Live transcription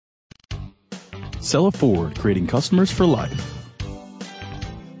Sell a Ford, creating customers for life.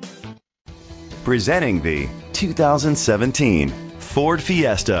 Presenting the 2017 Ford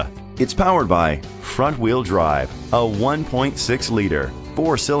Fiesta. It's powered by front-wheel drive, a 1.6-liter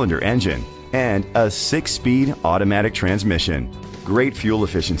four-cylinder engine, and a 6-speed automatic transmission. Great fuel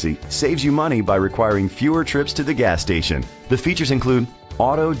efficiency saves you money by requiring fewer trips to the gas station. The features include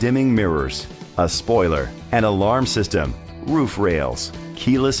auto-dimming mirrors, a spoiler, an alarm system, roof rails,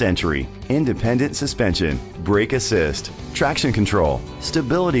 keyless entry, independent suspension, brake assist, traction control,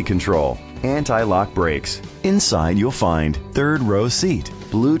 stability control, anti-lock brakes. Inside you'll find third row seat,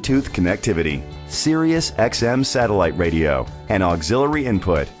 Bluetooth connectivity, Sirius XM satellite radio, and auxiliary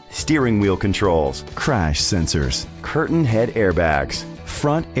input, steering wheel controls, crash sensors, curtain head airbags,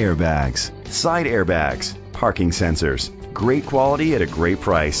 front airbags, side airbags, parking sensors. Great quality at a great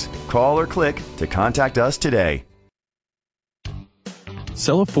price. Call or click to contact us today.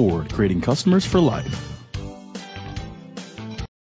 Sell a Ford, creating customers for life.